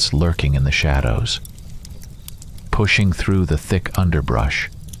threats lurking in the shadows. Pushing through the thick underbrush,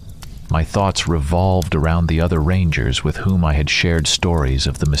 my thoughts revolved around the other rangers with whom I had shared stories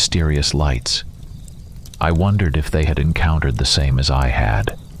of the mysterious lights. I wondered if they had encountered the same as I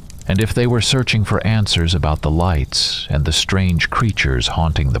had, and if they were searching for answers about the lights and the strange creatures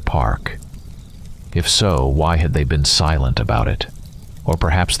haunting the park. If so, why had they been silent about it? Or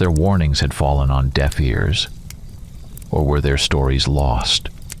perhaps their warnings had fallen on deaf ears? Or were their stories lost,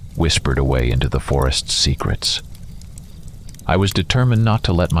 whispered away into the forest's secrets? I was determined not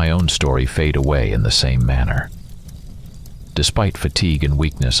to let my own story fade away in the same manner. Despite fatigue and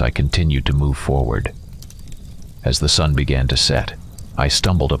weakness, I continued to move forward. As the sun began to set, I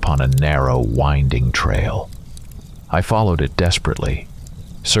stumbled upon a narrow, winding trail. I followed it desperately,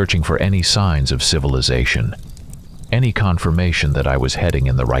 searching for any signs of civilization, any confirmation that I was heading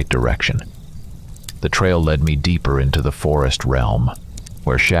in the right direction. The trail led me deeper into the forest realm,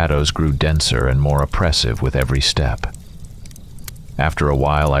 where shadows grew denser and more oppressive with every step. After a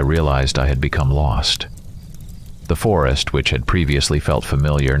while, I realized I had become lost. The forest, which had previously felt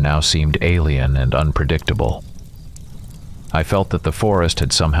familiar, now seemed alien and unpredictable. I felt that the forest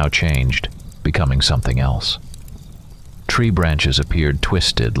had somehow changed, becoming something else. Tree branches appeared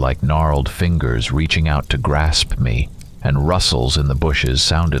twisted like gnarled fingers reaching out to grasp me, and rustles in the bushes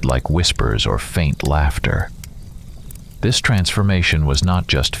sounded like whispers or faint laughter. This transformation was not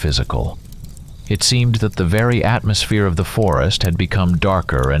just physical. It seemed that the very atmosphere of the forest had become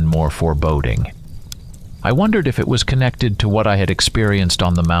darker and more foreboding. I wondered if it was connected to what I had experienced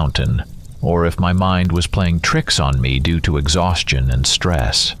on the mountain, or if my mind was playing tricks on me due to exhaustion and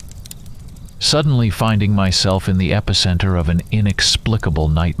stress. Suddenly finding myself in the epicenter of an inexplicable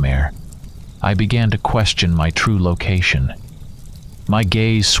nightmare, I began to question my true location. My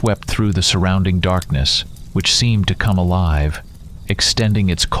gaze swept through the surrounding darkness, which seemed to come alive, extending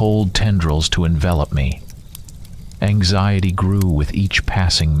its cold tendrils to envelop me. Anxiety grew with each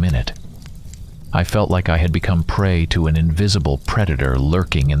passing minute. I felt like I had become prey to an invisible predator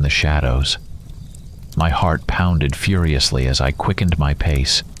lurking in the shadows. My heart pounded furiously as I quickened my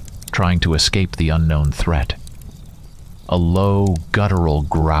pace, trying to escape the unknown threat. A low, guttural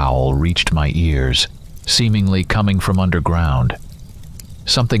growl reached my ears, seemingly coming from underground.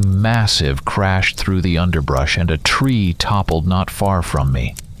 Something massive crashed through the underbrush and a tree toppled not far from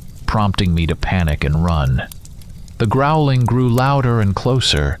me, prompting me to panic and run. The growling grew louder and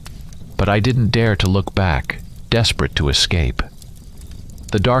closer, but I didn't dare to look back, desperate to escape.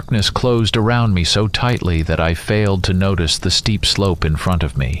 The darkness closed around me so tightly that I failed to notice the steep slope in front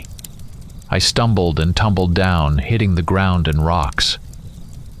of me. I stumbled and tumbled down, hitting the ground and rocks.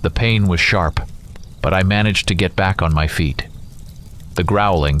 The pain was sharp, but I managed to get back on my feet. The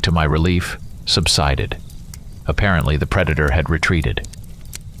growling, to my relief, subsided. Apparently the predator had retreated.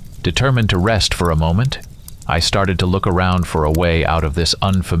 Determined to rest for a moment, I started to look around for a way out of this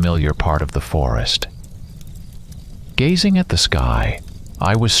unfamiliar part of the forest. Gazing at the sky,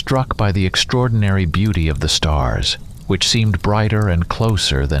 I was struck by the extraordinary beauty of the stars, which seemed brighter and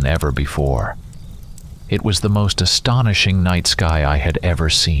closer than ever before. It was the most astonishing night sky I had ever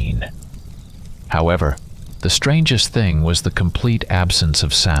seen. However, the strangest thing was the complete absence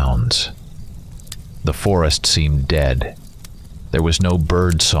of sounds. The forest seemed dead. There was no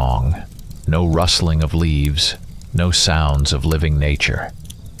bird song, no rustling of leaves, no sounds of living nature.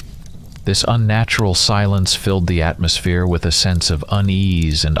 This unnatural silence filled the atmosphere with a sense of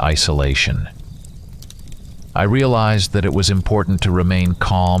unease and isolation. I realized that it was important to remain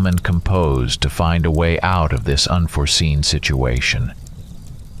calm and composed to find a way out of this unforeseen situation.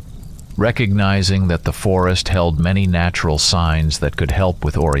 Recognizing that the forest held many natural signs that could help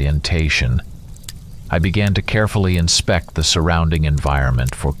with orientation, I began to carefully inspect the surrounding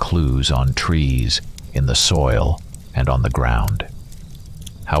environment for clues on trees, in the soil, and on the ground.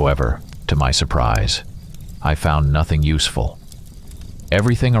 However, to my surprise, I found nothing useful.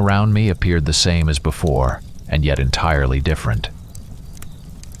 Everything around me appeared the same as before, and yet entirely different.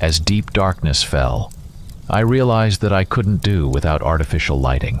 As deep darkness fell, I realized that I couldn't do without artificial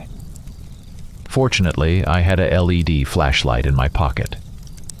lighting. Fortunately, I had a LED flashlight in my pocket.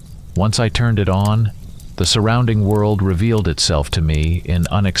 Once I turned it on, the surrounding world revealed itself to me in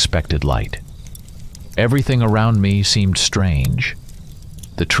unexpected light. Everything around me seemed strange.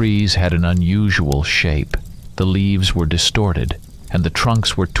 The trees had an unusual shape, the leaves were distorted, and the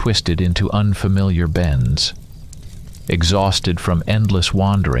trunks were twisted into unfamiliar bends. Exhausted from endless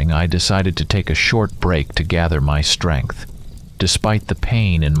wandering, I decided to take a short break to gather my strength, despite the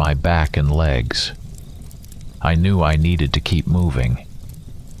pain in my back and legs. I knew I needed to keep moving.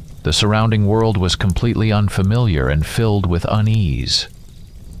 The surrounding world was completely unfamiliar and filled with unease.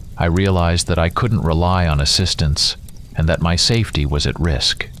 I realized that I couldn't rely on assistance and that my safety was at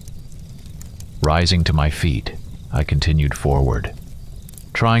risk. Rising to my feet, I continued forward,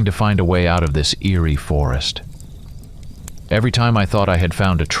 trying to find a way out of this eerie forest. Every time I thought I had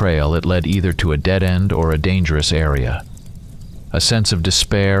found a trail, it led either to a dead end or a dangerous area. A sense of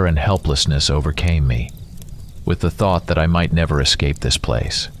despair and helplessness overcame me, with the thought that I might never escape this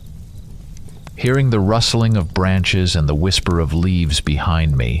place. Hearing the rustling of branches and the whisper of leaves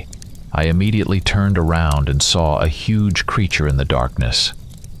behind me, I immediately turned around and saw a huge creature in the darkness.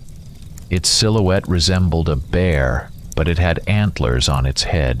 Its silhouette resembled a bear, but it had antlers on its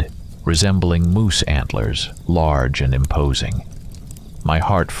head, resembling moose antlers, large and imposing. My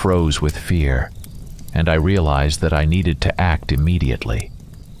heart froze with fear, and I realized that I needed to act immediately.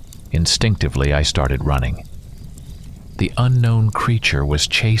 Instinctively, I started running. The unknown creature was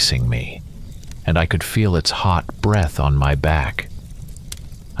chasing me, and I could feel its hot breath on my back.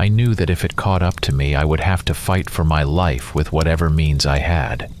 I knew that if it caught up to me, I would have to fight for my life with whatever means I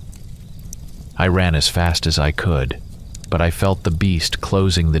had. I ran as fast as I could, but I felt the beast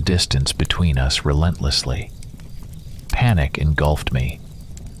closing the distance between us relentlessly. Panic engulfed me,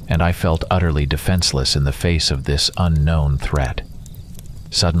 and I felt utterly defenseless in the face of this unknown threat.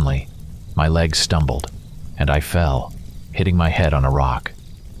 Suddenly, my legs stumbled, and I fell, hitting my head on a rock.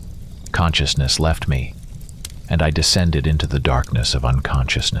 Consciousness left me, and I descended into the darkness of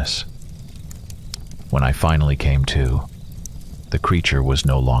unconsciousness. When I finally came to, the creature was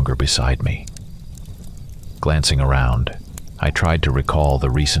no longer beside me. Glancing around, I tried to recall the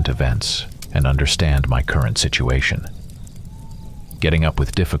recent events and understand my current situation. Getting up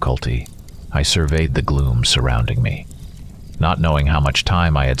with difficulty, I surveyed the gloom surrounding me. Not knowing how much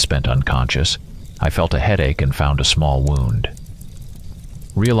time I had spent unconscious, I felt a headache and found a small wound.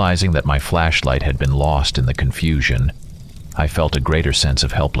 Realizing that my flashlight had been lost in the confusion, I felt a greater sense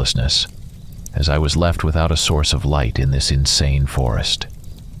of helplessness, as I was left without a source of light in this insane forest.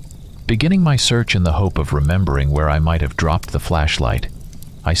 Beginning my search in the hope of remembering where I might have dropped the flashlight,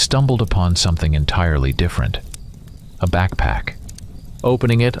 I stumbled upon something entirely different: a backpack.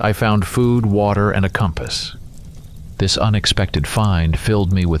 Opening it, I found food, water, and a compass. This unexpected find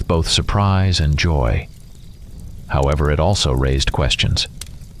filled me with both surprise and joy. However, it also raised questions.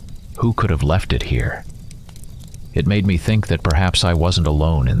 Who could have left it here? It made me think that perhaps I wasn't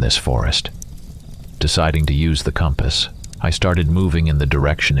alone in this forest. Deciding to use the compass, I started moving in the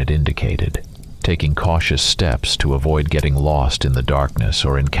direction it indicated, taking cautious steps to avoid getting lost in the darkness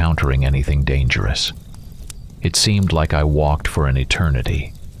or encountering anything dangerous. It seemed like I walked for an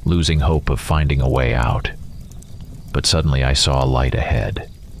eternity, losing hope of finding a way out. But suddenly I saw a light ahead.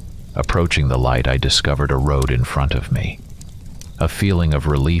 Approaching the light, I discovered a road in front of me. A feeling of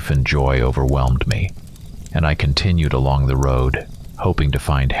relief and joy overwhelmed me, and I continued along the road, hoping to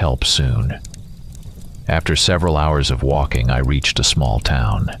find help soon. After several hours of walking, I reached a small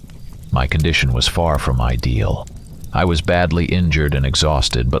town. My condition was far from ideal. I was badly injured and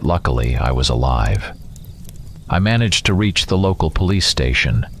exhausted, but luckily I was alive. I managed to reach the local police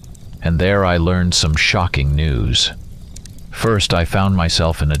station, and there I learned some shocking news. First, I found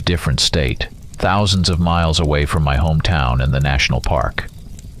myself in a different state, thousands of miles away from my hometown and the national park.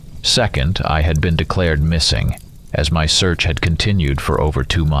 Second, I had been declared missing, as my search had continued for over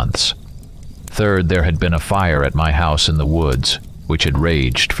 2 months. Third, there had been a fire at my house in the woods, which had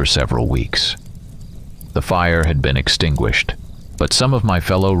raged for several weeks. The fire had been extinguished, but some of my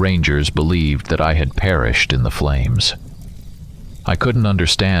fellow rangers believed that I had perished in the flames. I couldn't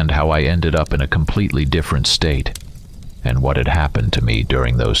understand how I ended up in a completely different state, and what had happened to me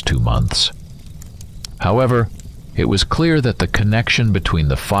during those 2 months. However, it was clear that the connection between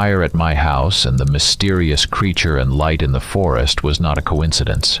the fire at my house and the mysterious creature and light in the forest was not a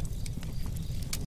coincidence.